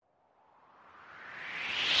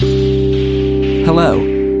Hello,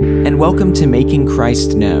 and welcome to Making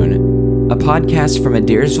Christ Known, a podcast from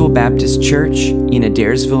Adairsville Baptist Church in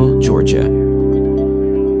Adairsville, Georgia.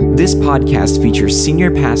 This podcast features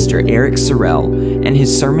Senior Pastor Eric Sorrell and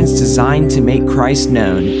his sermons designed to make Christ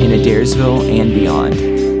known in Adairsville and beyond.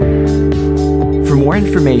 For more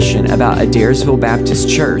information about Adairsville Baptist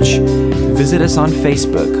Church, visit us on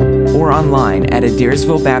Facebook or online at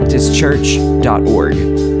adairsvillebaptistchurch.org.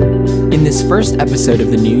 In this first episode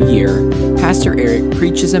of the new year, Pastor Eric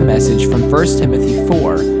preaches a message from 1 Timothy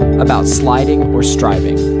 4 about sliding or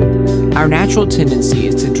striving. Our natural tendency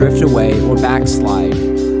is to drift away or backslide.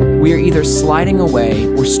 We are either sliding away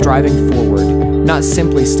or striving forward, not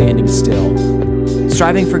simply standing still.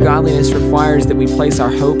 Striving for godliness requires that we place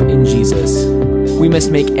our hope in Jesus. We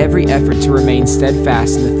must make every effort to remain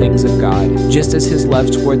steadfast in the things of God, just as His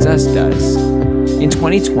love towards us does. In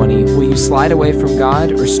 2020, will you slide away from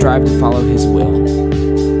God or strive to follow His will?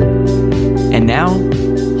 And now,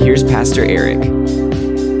 here's Pastor Eric.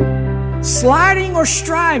 Sliding or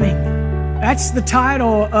striving? That's the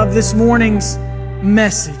title of this morning's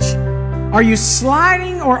message. Are you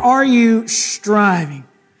sliding or are you striving?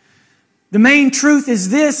 The main truth is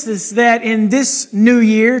this, is that in this new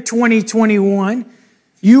year, 2021,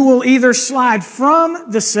 you will either slide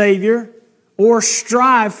from the Savior or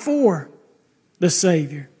strive for the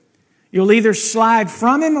Savior. You'll either slide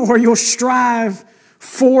from Him or you'll strive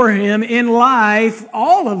for Him. In life,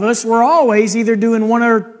 all of us, we're always either doing one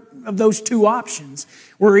of those two options.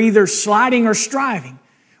 We're either sliding or striving.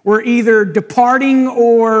 We're either departing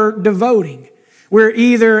or devoting. We're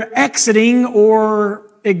either exiting or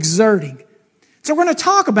exerting. So we're going to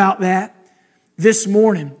talk about that this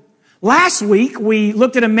morning. Last week, we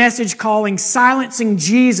looked at a message calling Silencing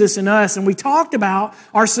Jesus in Us, and we talked about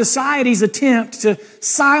our society's attempt to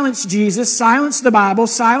silence Jesus, silence the Bible,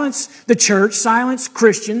 silence the church, silence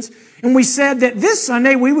Christians. And we said that this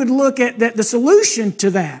Sunday we would look at the solution to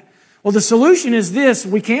that. Well, the solution is this: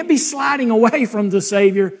 we can't be sliding away from the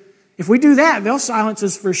Savior. If we do that, they'll silence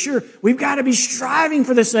us for sure. We've got to be striving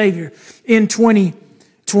for the Savior in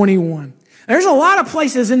 2021. There's a lot of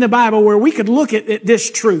places in the Bible where we could look at this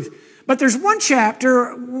truth. But there's one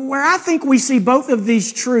chapter where I think we see both of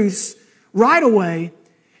these truths right away,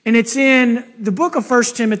 and it's in the book of 1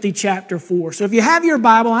 Timothy chapter 4. So if you have your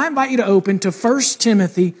Bible, I invite you to open to 1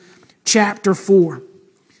 Timothy chapter 4.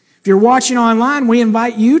 If you're watching online, we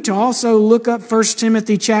invite you to also look up 1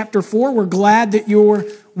 Timothy chapter 4. We're glad that you're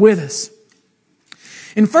with us.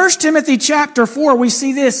 In 1 Timothy chapter 4, we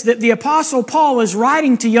see this, that the Apostle Paul is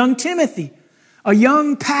writing to young Timothy, a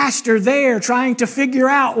young pastor there trying to figure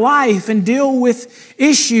out life and deal with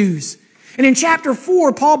issues. And in chapter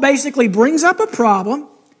 4, Paul basically brings up a problem,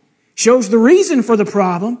 shows the reason for the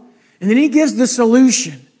problem, and then he gives the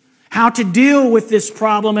solution, how to deal with this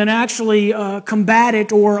problem and actually combat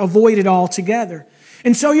it or avoid it altogether.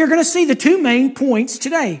 And so you're going to see the two main points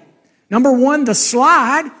today. Number one, the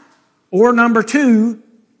slide, or number two,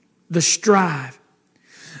 the strive.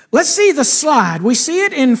 Let's see the slide. We see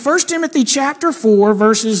it in 1 Timothy chapter 4,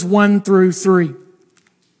 verses 1 through 3.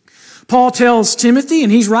 Paul tells Timothy,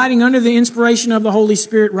 and he's writing under the inspiration of the Holy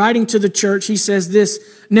Spirit, writing to the church, he says this: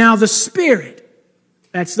 "Now the Spirit,"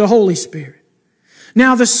 that's the Holy Spirit,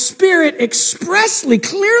 "now the Spirit expressly,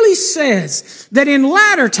 clearly says that in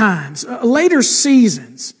latter times, later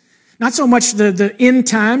seasons," not so much the end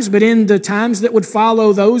times, but in the times that would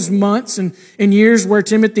follow those months and years where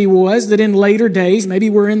Timothy was, that in later days, maybe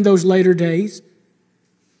we're in those later days.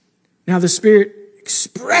 Now the Spirit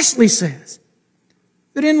expressly says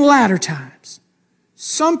that in latter times,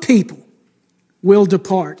 some people will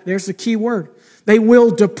depart. There's the key word. They will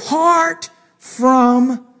depart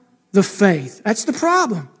from the faith. That's the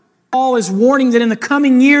problem. Paul is warning that in the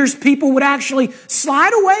coming years, people would actually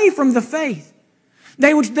slide away from the faith.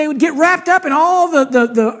 They would get wrapped up in all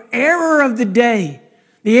the error of the day,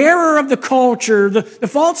 the error of the culture, the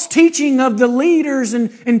false teaching of the leaders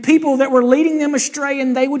and people that were leading them astray,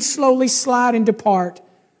 and they would slowly slide and depart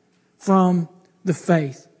from the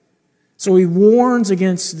faith. So he warns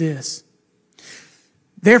against this.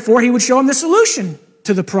 Therefore, he would show them the solution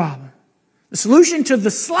to the problem. The solution to the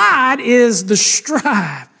slide is the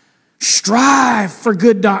strive. Strive for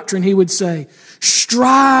good doctrine, he would say.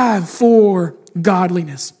 Strive for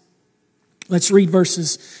godliness. Let's read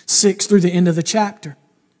verses 6 through the end of the chapter.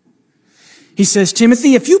 He says,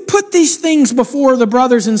 "Timothy, if you put these things before the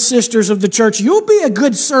brothers and sisters of the church, you'll be a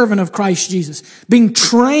good servant of Christ Jesus, being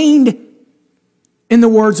trained in the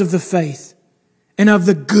words of the faith and of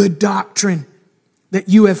the good doctrine that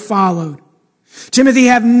you have followed. Timothy,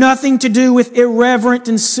 have nothing to do with irreverent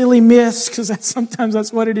and silly myths, because sometimes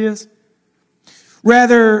that's what it is.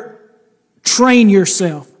 Rather, train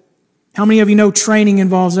yourself. How many of you know training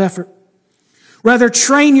involves effort? Rather,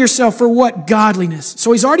 train yourself for what? Godliness.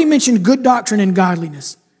 So he's already mentioned good doctrine and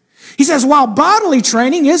godliness. He says, while bodily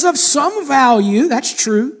training is of some value, that's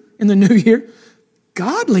true in the new year,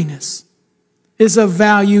 godliness is of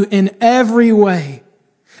value in every way,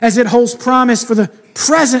 as it holds promise for the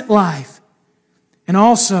present life and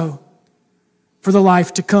also for the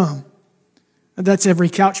life to come. That's every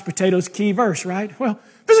couch potato's key verse, right? Well,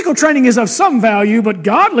 physical training is of some value, but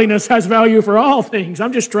godliness has value for all things.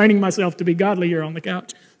 I'm just training myself to be godly here on the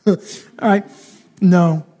couch. All right.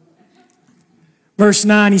 No. Verse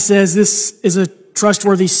 9, he says, this is a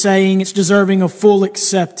trustworthy saying. It's deserving of full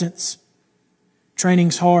acceptance.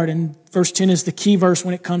 Training's hard, and verse 10 is the key verse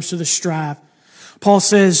when it comes to the strive. Paul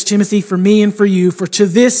says, Timothy, for me and for you, for to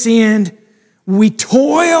this end we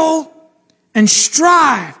toil and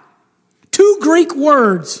strive. Two Greek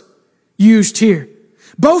words used here.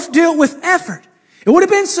 Both deal with effort. It would have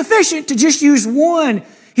been sufficient to just use one.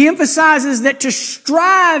 He emphasizes that to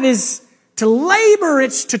strive is to labor,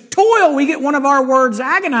 it's to toil. We get one of our words,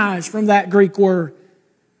 agonize, from that Greek word.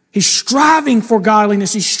 He's striving for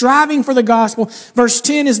godliness. He's striving for the gospel. Verse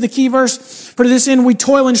 10 is the key verse. For to this end we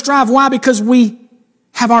toil and strive. Why? Because we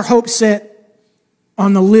have our hope set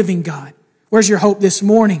on the living God. Where's your hope this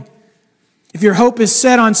morning? If your hope is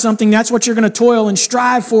set on something, that's what you're going to toil and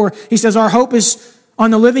strive for. He says our hope is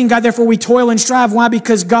on the living God, therefore we toil and strive. Why?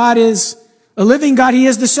 Because God is a living God. He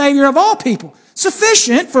is the Savior of all people.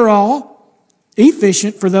 Sufficient for all.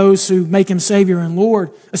 Efficient for those who make Him Savior and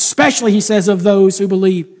Lord. Especially, he says, of those who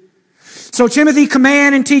believe. So Timothy,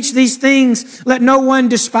 command and teach these things. Let no one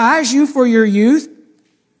despise you for your youth,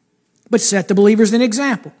 but set the believers an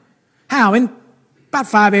example. How? In about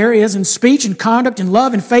 5 areas: in speech and conduct and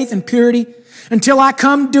love and faith and purity. Until I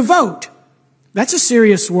come, devote. That's a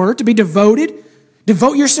serious word, to be devoted.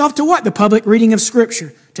 Devote yourself to what? The public reading of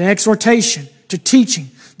Scripture, to exhortation, to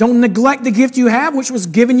teaching. Don't neglect the gift you have, which was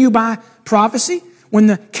given you by prophecy. When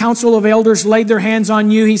the council of elders laid their hands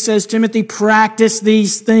on you, he says, Timothy, practice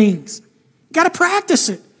these things. You got to practice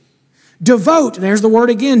it. Devote, there's the word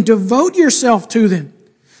again, devote yourself to them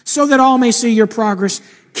so that all may see your progress.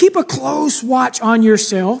 Keep a close watch on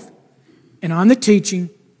yourself and on the teaching.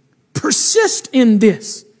 Persist in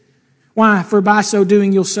this. Why? For by so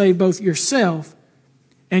doing, you'll save both yourself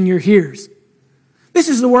and your hearers. This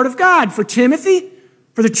is the word of God for Timothy,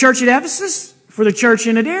 for the church at Ephesus, for the church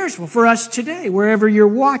in Adairsville, for us today, wherever you're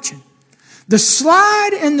watching. The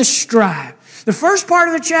slide and the strive. The first part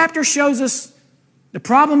of the chapter shows us the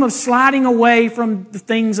problem of sliding away from the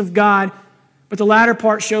things of God, but the latter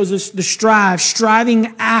part shows us the strive,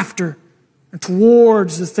 striving after and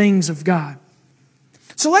towards the things of God.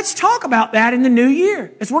 So let's talk about that in the new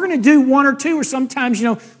year. As we're going to do one or two, or sometimes,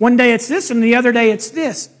 one day it's this and the other day it's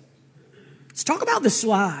this. Let's talk about the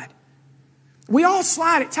slide. We all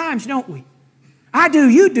slide at times, don't we? I do,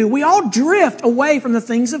 you do. We all drift away from the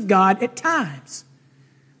things of God at times.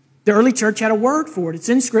 The early church had a word for it. It's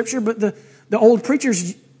in Scripture, but the old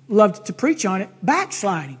preachers loved to preach on it.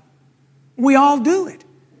 Backsliding. We all do it.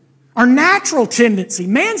 Our natural tendency,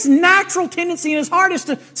 man's natural tendency in his heart is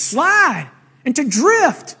to slide and to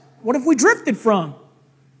drift. What have we drifted from?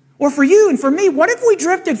 Or for you and for me, what have we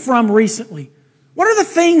drifted from recently? What are the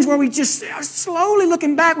things where we just, slowly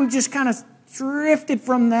looking back, we've just kind of drifted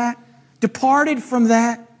from that, departed from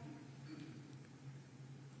that?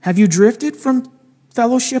 Have you drifted from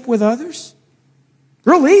fellowship with others?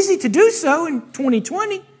 Real easy to do so in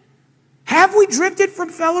 2020. Have we drifted from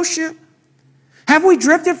fellowship? Have we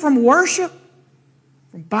drifted from worship?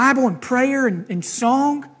 From Bible and prayer and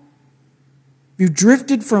song? Have you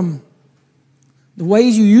drifted from the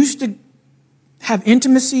ways you used to have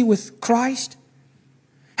intimacy with Christ?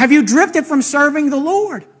 Have you drifted from serving the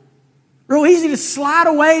Lord? Real easy to slide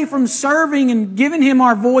away from serving and giving Him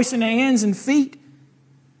our voice and hands and feet.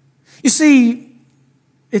 You see,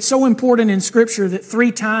 it's so important in Scripture that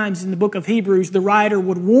 3 times in the book of Hebrews, the writer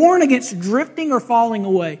would warn against drifting or falling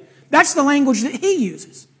away. That's the language that he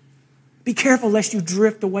uses. Be careful lest you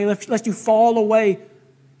drift away, lest you fall away,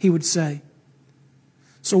 he would say.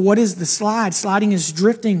 So what is the slide? Sliding is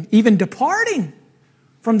drifting, even departing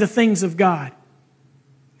from the things of God.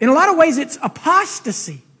 In a lot of ways, it's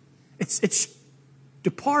apostasy. It's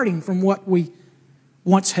departing from what we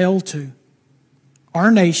once held to.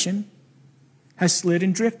 Our nation has slid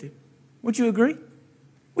and drifted. Would you agree?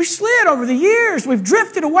 We've slid over the years. We've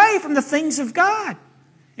drifted away from the things of God.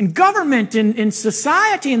 In government, in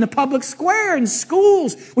society, in the public square, in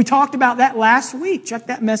schools. We talked about that last week. Check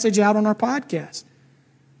that message out on our podcast.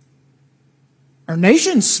 Our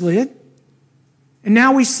nation slid. And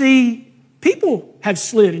now we see people have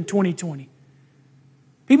slid in 2020.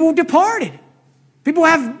 People have departed. People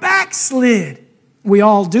have backslid. We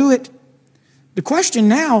all do it. The question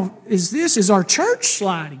now is this: is our church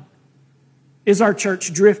sliding? Is our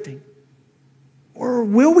church drifting? Or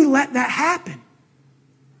will we let that happen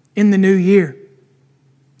in the new year?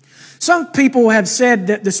 Some people have said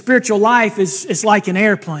that the spiritual life is like an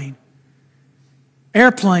airplane.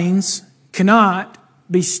 Airplanes cannot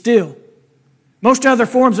be still. Most other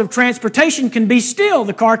forms of transportation can be still.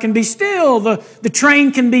 The car can be still. The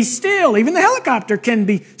train can be still. Even the helicopter can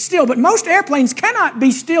be still. But most airplanes cannot be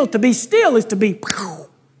still. To be still is to be,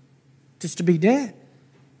 just to be dead.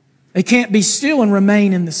 They can't be still and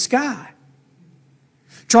remain in the sky.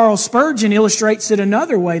 Charles Spurgeon illustrates it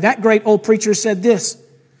another way. That great old preacher said this: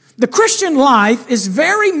 the Christian life is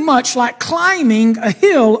very much like climbing a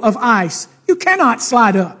hill of ice. You cannot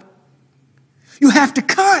slide up. You have to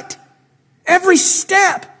cut every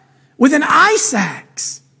step with an ice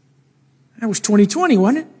axe. That was 2020,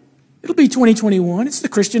 wasn't it? It'll be 2021. It's the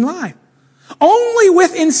Christian life. Only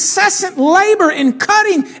with incessant labor in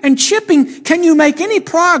cutting and chipping can you make any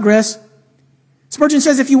progress. Spurgeon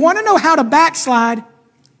says, if you want to know how to backslide,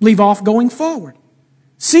 leave off going forward.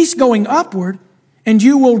 Cease going upward, and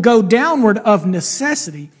you will go downward of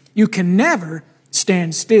necessity. You can never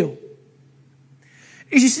stand still.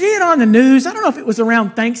 As you see it on the news, I don't know if it was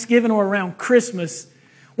around Thanksgiving or around Christmas,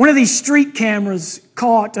 one of these street cameras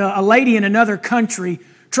caught a lady in another country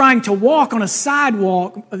trying to walk on a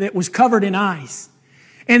sidewalk that was covered in ice.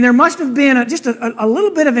 And there must have been just a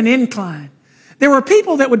little bit of an incline. There were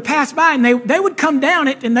people that would pass by and they would come down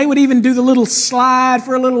it, and they would even do the little slide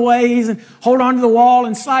for a little ways and hold onto the wall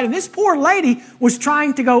and slide. And this poor lady was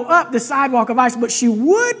trying to go up the sidewalk of ice, but she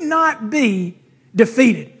would not be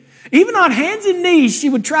defeated. Even on hands and knees, she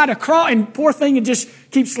would try to crawl, and poor thing would just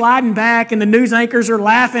keep sliding back, and the news anchors are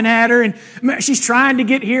laughing at her, and she's trying to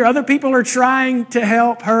get here. Other people are trying to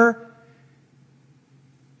help her.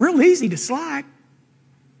 Real easy to slide,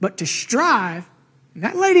 but to strive, and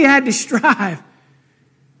that lady had to strive.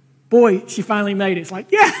 Boy, she finally made it. It's like,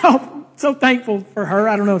 yeah, I'm so thankful for her.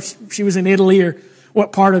 I don't know if she was in Italy or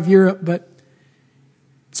what part of Europe, but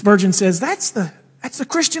Spurgeon says that's the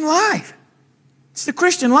Christian life. It's the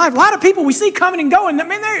Christian life. A lot of people we see coming and going, man,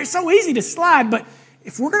 they're so easy to slide, but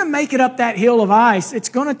if we're going to make it up that hill of ice, it's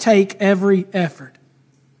going to take every effort.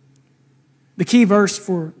 The key verse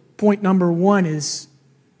for point number 1 is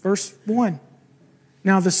verse 1.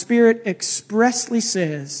 Now the Spirit expressly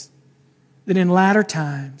says that in latter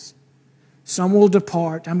times some will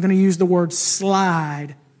depart. I'm going to use the word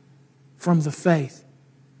slide from the faith.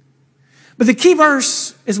 But the key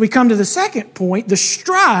verse, as we come to the second point, the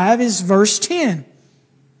strive, is verse 10.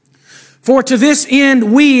 For to this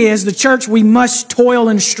end we, as the church, we must toil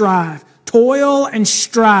and strive. Toil and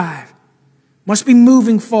strive. Must be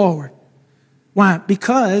moving forward. Why?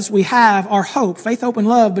 Because we have our hope, faith, hope, and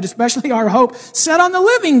love, but especially our hope set on the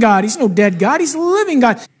living God. He's no dead God. He's a living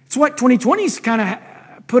God. It's what 2020's kind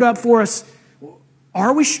of put up for us.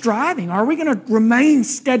 Are we striving? Are we going to remain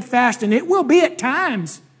steadfast? And it will be at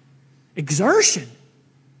times exertion,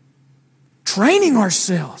 training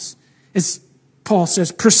ourselves, as Paul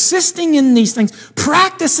says, persisting in these things,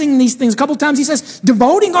 practicing these things. A couple times he says,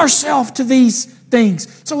 devoting ourselves to these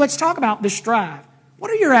things. So let's talk about this strive.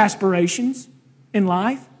 What are your aspirations in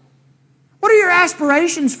life? What are your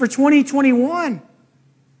aspirations for 2021?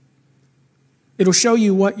 It'll show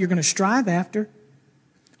you what you're going to strive after.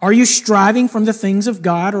 Are you striving from the things of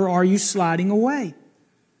God, or are you sliding away?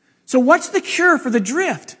 So what's the cure for the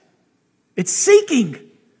drift? It's seeking.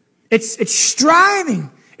 It's striving.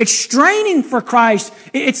 It's straining for Christ.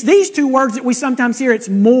 It's these two words that we sometimes hear. It's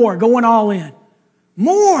more, going all in.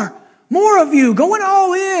 More of you, going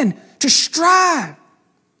all in to strive.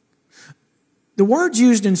 The words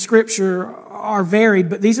used in Scripture are varied,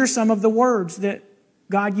 but these are some of the words that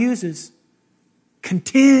God uses.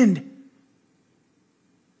 Contend,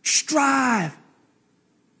 strive,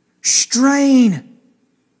 strain,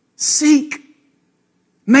 seek,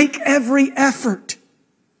 make every effort,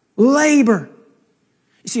 labor.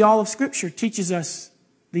 You see, all of Scripture teaches us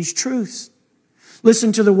these truths.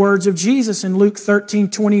 Listen to the words of Jesus in Luke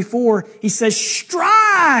 13:24. He says,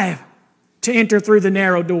 strive to enter through the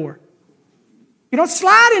narrow door. You don't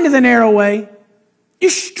slide into the narrow way. You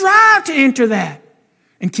strive to enter that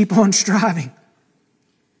and keep on striving.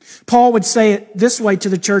 Paul would say it this way to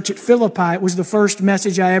the church at Philippi. It was the first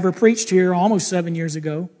message I ever preached here almost 7 years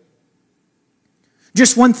ago.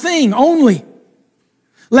 Just one thing only.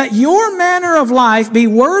 Let your manner of life be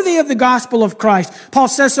worthy of the gospel of Christ. Paul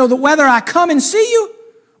says so that whether I come and see you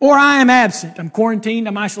or I am absent. I'm quarantined.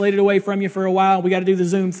 I'm isolated away from you for a while. We got to do the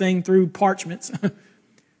Zoom thing through parchments.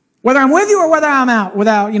 Whether I'm with you or whether I'm out,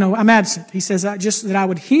 I'm absent. He says, just that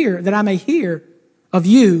I may hear of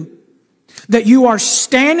you, that you are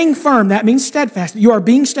standing firm. That means steadfast. You are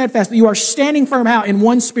being steadfast. That you are standing firm out in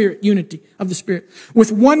one spirit, unity of the Spirit,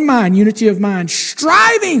 with one mind, unity of mind,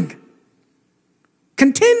 striving,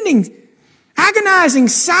 contending, agonizing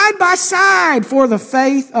side by side for the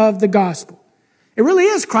faith of the gospel. It really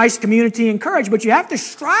is Christ's community and courage, but you have to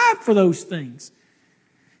strive for those things.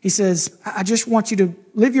 He says, I just want you to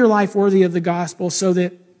live your life worthy of the gospel so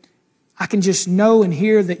that I can just know and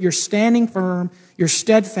hear that you're standing firm, you're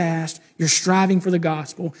steadfast, you're striving for the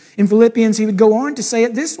gospel. In Philippians, he would go on to say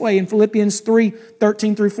it this way in Philippians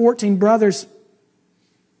 3:13-14, brothers,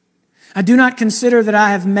 I do not consider that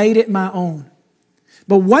I have made it my own.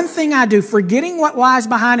 But one thing I do, forgetting what lies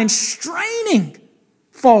behind and straining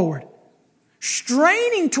forward,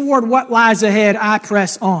 straining toward what lies ahead, I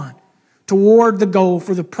press on toward the goal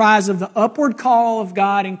for the prize of the upward call of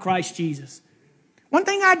God in Christ Jesus. One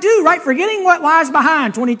thing I do, right? Forgetting what lies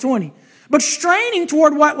behind, 2020. But straining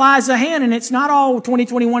toward what lies ahead, and it's not all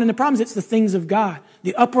 2021 and the problems, it's the things of God.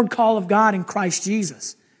 The upward call of God in Christ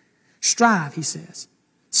Jesus. Strive, he says.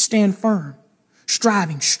 Stand firm.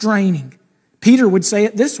 Striving, straining. Peter would say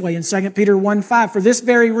it this way in 2 Peter 1:5. For this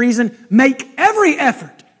very reason, make every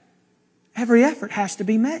effort. Every effort has to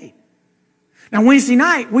be made. Now, Wednesday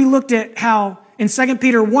night, we looked at how in 2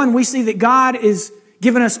 Peter 1, we see that God is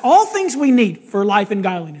giving us all things we need for life and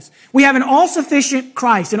godliness. We have an all-sufficient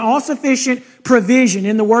Christ, an all-sufficient provision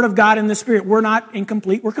in the Word of God and the Spirit. We're not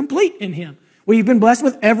incomplete, we're complete in Him. We've been blessed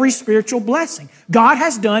with every spiritual blessing. God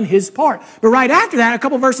has done His part. But right after that, a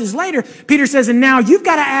couple verses later, Peter says, and now you've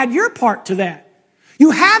got to add your part to that.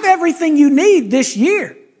 You have everything you need this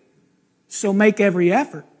year. So make every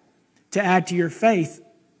effort to add to your faith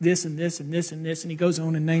this and this and this and this. And he goes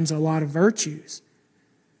on and names a lot of virtues.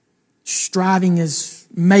 Striving is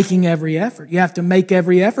making every effort. You have to make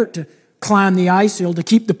every effort to climb the ice hill, to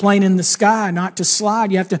keep the plane in the sky, not to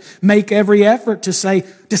slide. You have to make every effort to say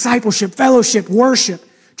discipleship, fellowship, worship,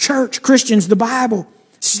 church, Christians, the Bible,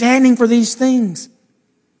 standing for these things.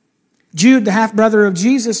 Jude, the half-brother of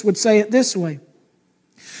Jesus, would say it this way.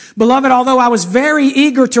 Beloved, although I was very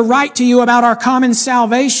eager to write to you about our common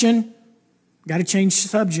salvation, got to change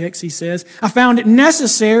subjects, he says, I found it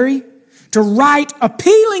necessary to write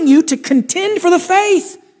appealing you to contend for the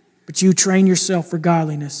faith. But you train yourself for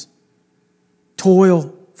godliness.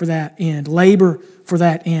 Toil for that end. Labor for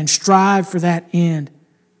that end. Strive for that end.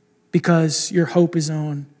 Because your hope is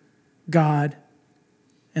on God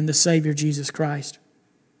and the Savior Jesus Christ.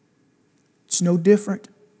 It's no different.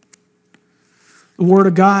 The Word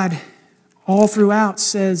of God all throughout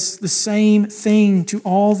says the same thing to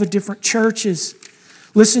all the different churches.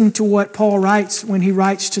 Listen to what Paul writes when he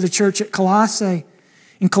writes to the church at Colossae.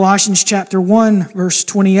 In Colossians chapter 1, verse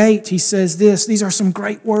 28, he says this. These are some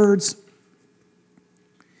great words.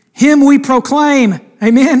 Him we proclaim.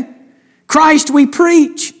 Amen. Christ we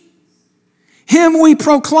preach. Him we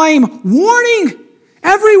proclaim, warning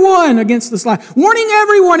everyone against this lie. Warning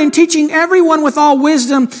everyone and teaching everyone with all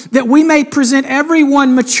wisdom that we may present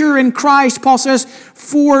everyone mature in Christ. Paul says,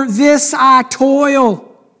 for this I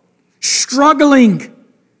toil, struggling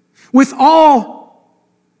with all,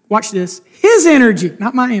 watch this, His energy,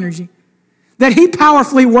 not my energy, that He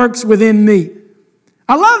powerfully works within me.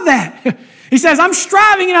 I love that. He says, I'm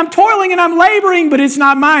striving and I'm toiling and I'm laboring, but it's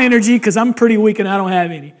not my energy because I'm pretty weak and I don't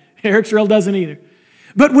have any. Eric Sherrill doesn't either.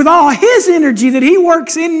 But with all His energy that He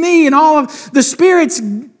works in me and all of the Spirit's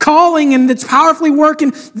calling and that's powerfully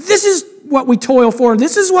working, this is what we toil for.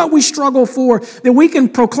 This is what we struggle for, that we can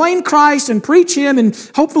proclaim Christ and preach Him and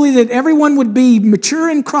hopefully that everyone would be mature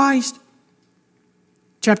in Christ.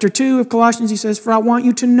 Chapter 2 of Colossians, he says, for I want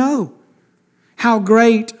you to know how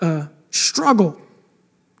great a struggle.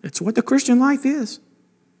 It's what the Christian life is.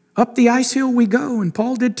 Up the ice hill we go, and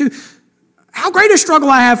Paul did too. How great a struggle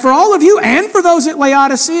I have for all of you and for those at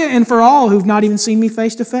Laodicea and for all who've not even seen me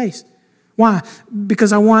face to face. Why?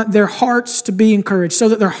 Because I want their hearts to be encouraged, so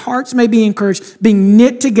that their hearts may be encouraged, being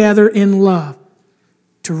knit together in love,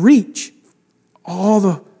 to reach all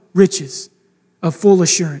the riches of full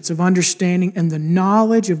assurance, of understanding and the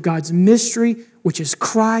knowledge of God's mystery, which is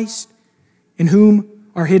Christ, in whom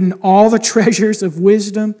are hidden all the treasures of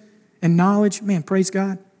wisdom and knowledge. Man, praise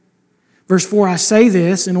God. Verse 4, I say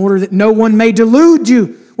this in order that no one may delude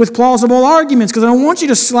you with plausible arguments, because I don't want you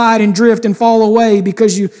to slide and drift and fall away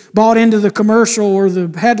because you bought into the commercial or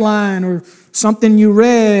the headline or something you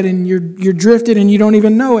read and you're drifted and you don't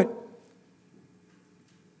even know it.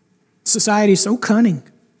 Society is so cunning.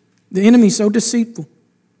 The enemy is so deceitful.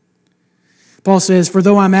 Paul says, for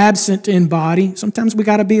though I'm absent in body, sometimes we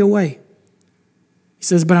got to be away. He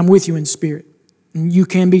says, but I'm with you in spirit. And you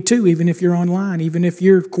can be too, even if you're online, even if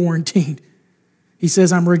you're quarantined. He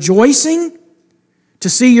says, I'm rejoicing to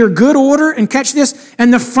see your good order, and catch this,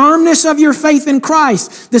 and the firmness of your faith in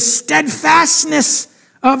Christ, the steadfastness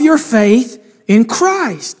of your faith in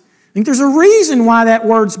Christ. I think there's a reason why that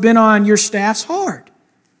word's been on your staff's heart.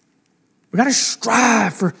 We've got to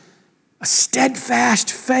strive for a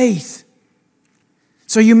steadfast faith.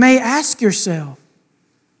 So you may ask yourself,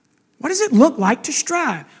 what does it look like to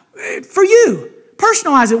strive? For you,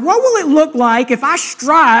 personalize it. What will it look like if I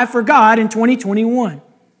strive for God in 2021?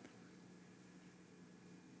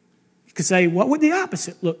 You could say, what would the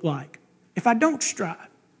opposite look like if I don't strive?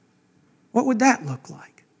 What would that look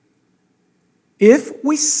like? If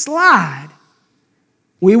we slide,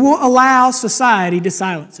 we will allow society to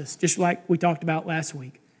silence us, just like we talked about last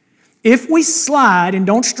week. If we slide and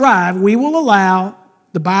don't strive, we will allow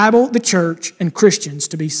the Bible, the church, and Christians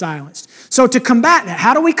to be silenced. So to combat that,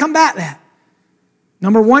 how do we combat that?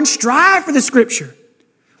 Number one, strive for the Scripture.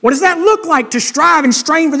 What does that look like to strive and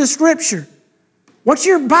strain for the Scripture? What's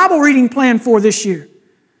your Bible reading plan for this year?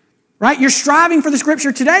 Right? You're striving for the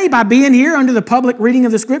Scripture today by being here under the public reading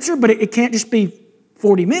of the Scripture, but it can't just be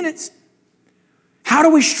 40 minutes. How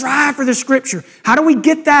do we strive for the Scripture? How do we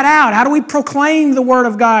get that out? How do we proclaim the Word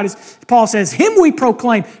of God? As Paul says, Him we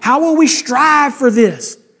proclaim. How will we strive for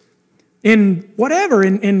this? In whatever,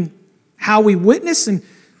 in how we witness, in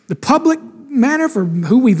the public manner, for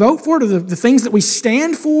who we vote for, to the things that we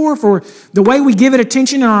stand for the way we give it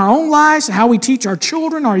attention in our own lives, how we teach our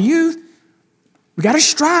children, our youth. We've got to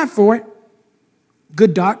strive for it.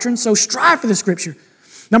 Good doctrine, so strive for the Scripture.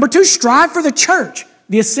 Number two, strive for the church,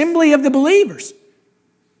 the assembly of the believers.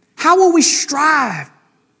 How will we strive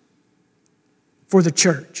for the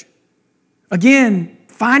church? Again,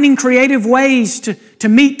 finding creative ways to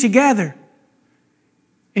meet together.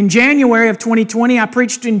 In January of 2020, I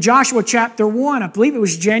preached in Joshua chapter 1. I believe it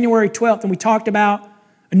was January 12th, and we talked about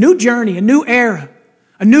a new journey, a new era,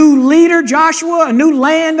 a new leader, Joshua, a new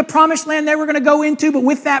land, the promised land they were going to go into, but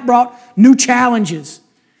with that brought new challenges.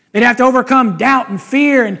 They'd have to overcome doubt and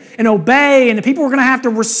fear and obey, and the people were going to have to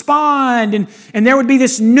respond, and there would be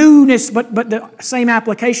this newness, but the same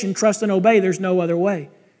application, trust and obey, there's no other way.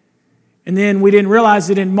 And then we didn't realize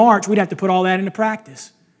that in March we'd have to put all that into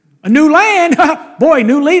practice. A new land, boy,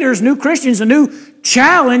 new leaders, new Christians, a new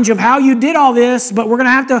challenge of how you did all this, but we're going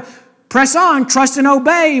to have to press on, trust and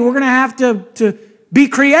obey. We're going to have to be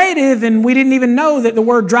creative, and we didn't even know that the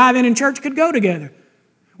word drive-in and church could go together.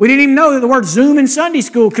 We didn't even know that the word Zoom in Sunday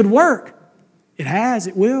school could work. It has,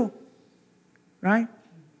 it will, right?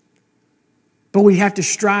 But we have to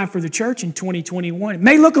strive for the church in 2021. It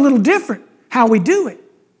may look a little different how we do it,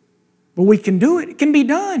 but we can do it. It can be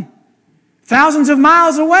done. Thousands of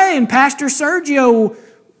miles away, and Pastor Sergio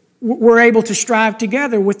were able to strive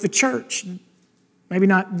together with the church. Maybe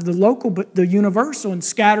not the local, but the universal, and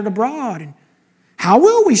scattered abroad. And how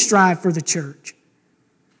will we strive for the church?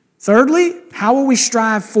 Thirdly, how will we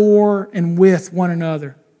strive for and with one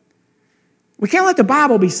another? We can't let the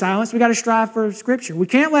Bible be silenced. We've got to strive for Scripture. We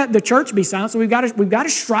can't let the church be silenced. So we've got to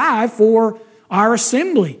strive for our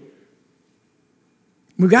assembly.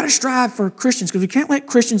 We've got to strive for Christians, because we can't let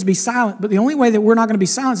Christians be silent. But the only way that we're not going to be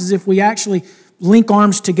silenced is if we actually link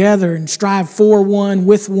arms together and strive for one,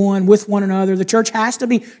 with one another. The church has to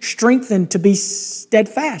be strengthened to be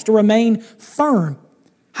steadfast, to remain firm.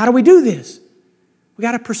 How do we do this? We've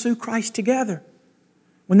got to pursue Christ together.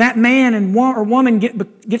 When that man or woman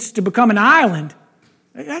gets to become an island,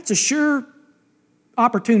 that's a sure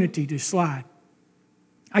opportunity to slide.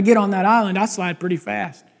 I get on that island, I slide pretty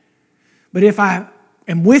fast. But if I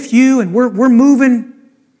am with you and we're moving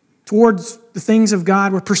towards the things of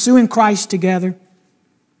God, we're pursuing Christ together,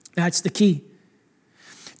 that's the key.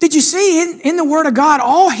 Did you see in the Word of God,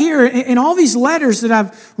 all here, in all these letters that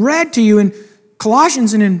I've read to you in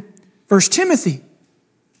Colossians and in 1 Timothy,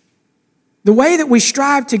 the way that we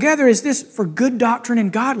strive together is this: for good doctrine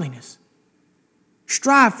and godliness.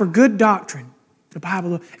 Strive for good doctrine, the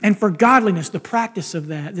Bible, and for godliness, the practice of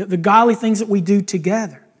that, the godly things that we do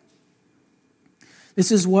together.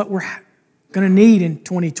 This is what we're going to need in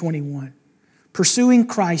 2021. Pursuing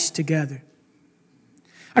Christ together.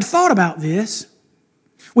 I thought about this.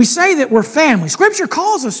 We say that we're family. Scripture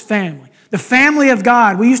calls us family. The family of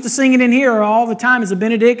God. We used to sing it in here all the time as a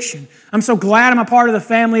benediction. I'm so glad I'm a part of the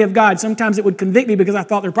family of God. Sometimes it would convict me because I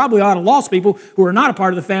thought there probably a lot of lost people who are not a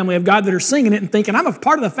part of the family of God that are singing it and thinking, I'm a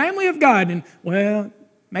part of the family of God. And, well,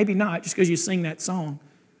 maybe not, just because you sing that song.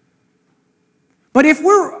 But if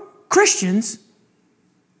we're Christians,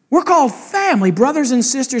 we're called family, brothers and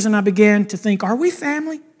sisters. And I began to think, are we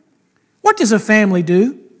family? What does a family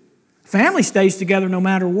do? Family stays together no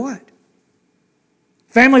matter what.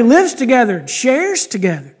 Family lives together and shares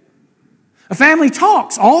together. A family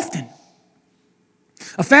talks often.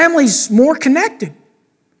 A family's more connected.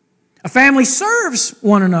 A family serves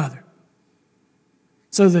one another.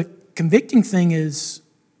 So the convicting thing is,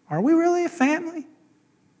 are we really a family?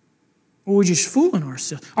 Or are we just fooling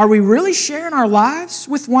ourselves? Are we really sharing our lives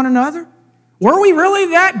with one another? Were we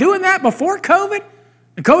really doing that before COVID?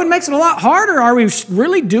 And COVID makes it a lot harder. Are we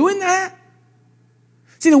really doing that?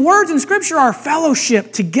 See, the words in Scripture are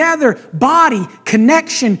fellowship, together, body,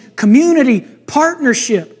 connection, community,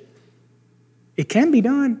 partnership. It can be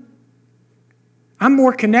done. I'm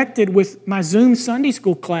more connected with my Zoom Sunday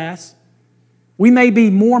school class. We may be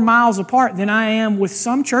more miles apart than I am with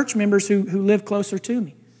some church members who live closer to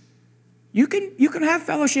me. You can have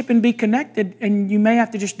fellowship and be connected, and you may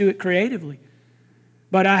have to just do it creatively.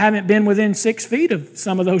 But I haven't been within 6 feet of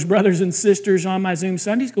some of those brothers and sisters on my Zoom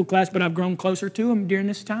Sunday school class, but I've grown closer to them during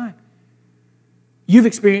this time. You've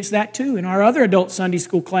experienced that too in our other adult Sunday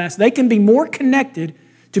school class. They can be more connected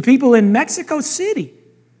to people in Mexico City,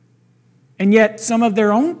 and yet some of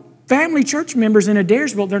their own family church members in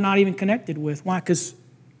Adairsville they're not even connected with. Why? Because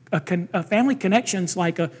a family connection's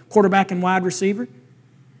like a quarterback and wide receiver.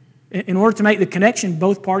 In order to make the connection,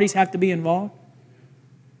 both parties have to be involved,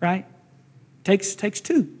 right? Takes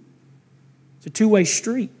two. It's a two-way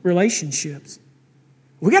street, relationships.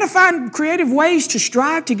 We got to find creative ways to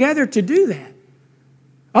strive together to do that.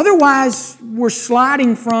 Otherwise, we're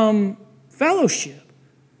sliding from fellowship.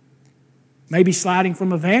 Maybe sliding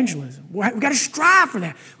from evangelism. We've got to strive for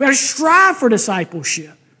that. We've got to strive for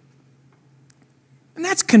discipleship. And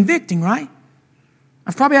that's convicting, right?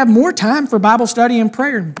 I've probably had more time for Bible study and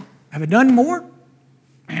prayer. Have I done more?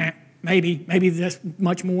 Maybe this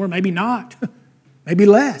much more, maybe not. Maybe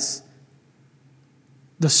less.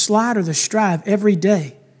 The slide or the strive every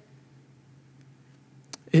day.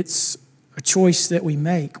 It's a choice that we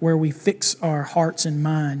make where we fix our hearts and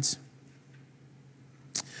minds.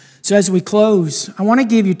 So as we close, I want to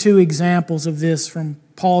give you 2 examples of this from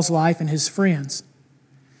Paul's life and his friends.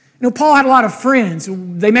 You know, Paul had a lot of friends.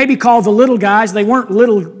 They may be called the little guys. They weren't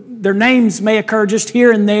little. Their names may occur just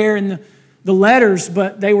here and there in the letters,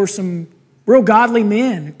 but they were some real godly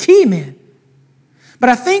men, key men. But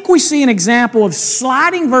I think we see an example of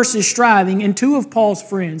sliding versus striving in 2 of Paul's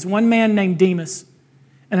friends, one man named Demas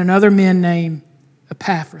and another man named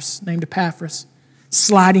Epaphras.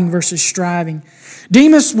 Sliding versus striving.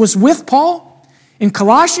 Demas was with Paul in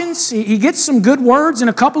Colossians. He gets some good words in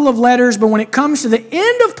a couple of letters, but when it comes to the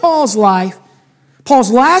end of Paul's life, Paul's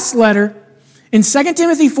last letter, in 2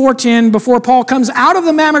 Timothy 4:10, before Paul comes out of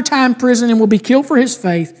the Mamertine prison and will be killed for his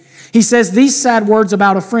faith, he says these sad words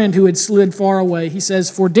about a friend who had slid far away. He says,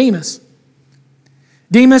 "For Demas,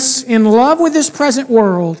 in love with this present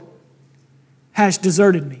world, has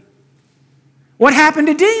deserted me." What happened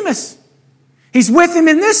to Demas? He's with him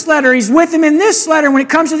in this letter. He's with him in this letter. When it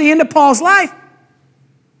comes to the end of Paul's life,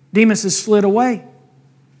 Demas has slid away.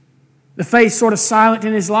 The faith sort of silent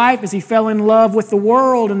in his life as he fell in love with the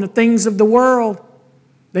world and the things of the world.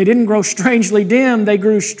 They didn't grow strangely dim. They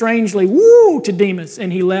grew strangely woo to Demas,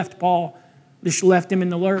 and he left Paul. Just left him in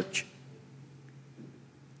the lurch.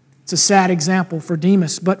 It's a sad example for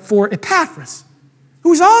Demas. But for Epaphras,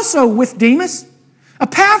 who's also with Demas,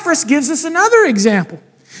 Epaphras gives us another example.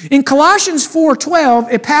 In Colossians 4:12,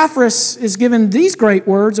 Epaphras is given these great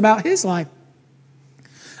words about his life.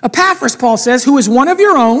 Epaphras, Paul says, who is one of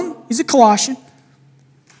your own, he's a Colossian,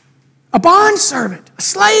 a bondservant, a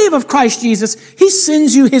slave of Christ Jesus. He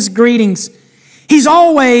sends you his greetings. He's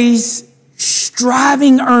always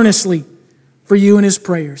striving earnestly for you in his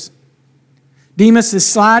prayers. Demas is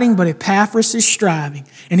sliding, but Epaphras is striving.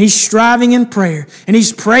 And he's striving in prayer. And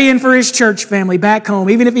he's praying for his church family back home.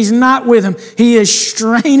 Even if he's not with them, he is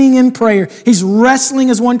straining in prayer. He's wrestling,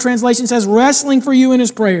 as one translation says, wrestling for you in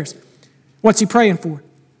his prayers. What's he praying for?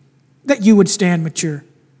 That you would stand mature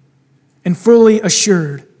and fully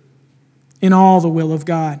assured in all the will of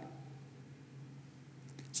God.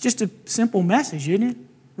 It's just a simple message, isn't it?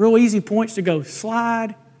 Real easy points to go.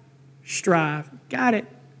 Slide, strive. Got it.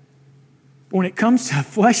 But when it comes to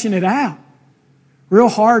fleshing it out, real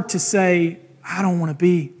hard to say, I don't want to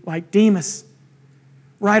be like Demas.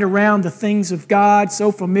 Right around the things of God,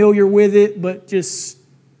 so familiar with it, but just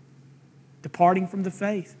departing from the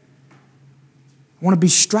faith. I want to be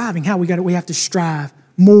striving. We have to strive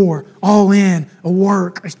more, all in, a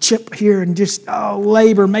work, a chip here, and just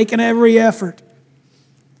labor, making every effort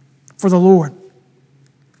for the Lord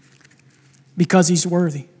because He's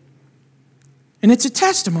worthy. And it's a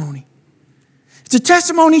testimony. It's a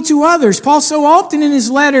testimony to others. Paul, so often in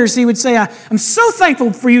his letters, he would say, I'm so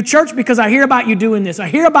thankful for you, church, because I hear about you doing this. I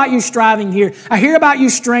hear about you striving here. I hear about you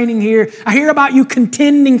straining here. I hear about you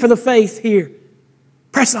contending for the faith here.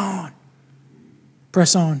 Press on.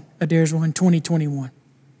 Press on, Adairsville, in 2021.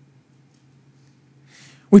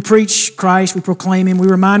 We preach Christ. We proclaim Him. We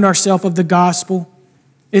remind ourselves of the gospel.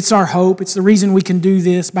 It's our hope. It's the reason we can do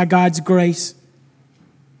this by God's grace.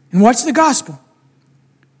 And what's the gospel?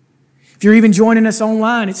 If you're even joining us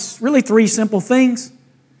online, it's really three simple things.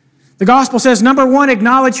 The gospel says, number one,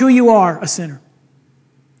 acknowledge who you are, a sinner.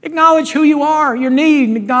 Acknowledge who you are, your need,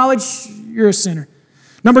 and acknowledge you're a sinner.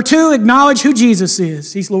 Number two, acknowledge who Jesus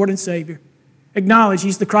is. He's Lord and Savior. Acknowledge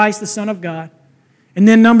He's the Christ, the Son of God. And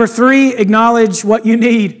then number three, acknowledge what you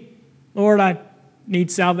need. Lord, I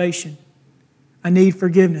need salvation. I need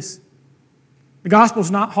forgiveness. The gospel is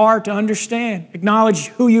not hard to understand. Acknowledge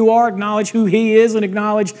who you are, acknowledge who He is, and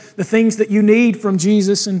acknowledge the things that you need from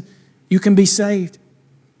Jesus, and you can be saved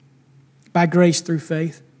by grace through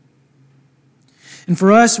faith. And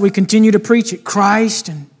for us, we continue to preach it, Christ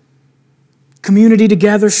and community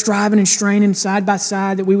together, striving and straining side by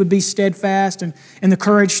side, that we would be steadfast, and the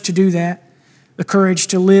courage to do that, the courage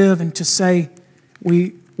to live and to say,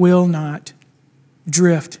 we will not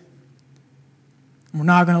drift. We're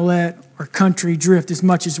not going to let our country drift as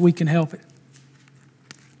much as we can help it.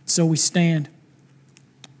 So we stand.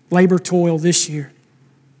 Labor toil this year.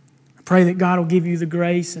 I pray that God will give you the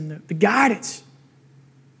grace and the guidance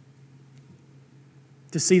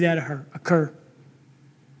to see that occur.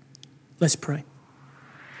 Let's pray.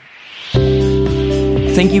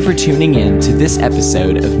 Thank you for tuning in to this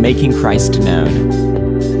episode of Making Christ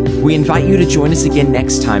Known. We invite you to join us again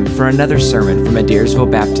next time for another sermon from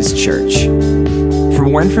Adairsville Baptist Church. For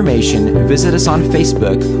more information, visit us on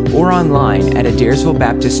Facebook or online at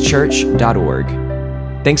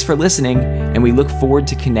adairsvillebaptistchurch.org. Thanks for listening, and we look forward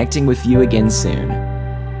to connecting with you again soon.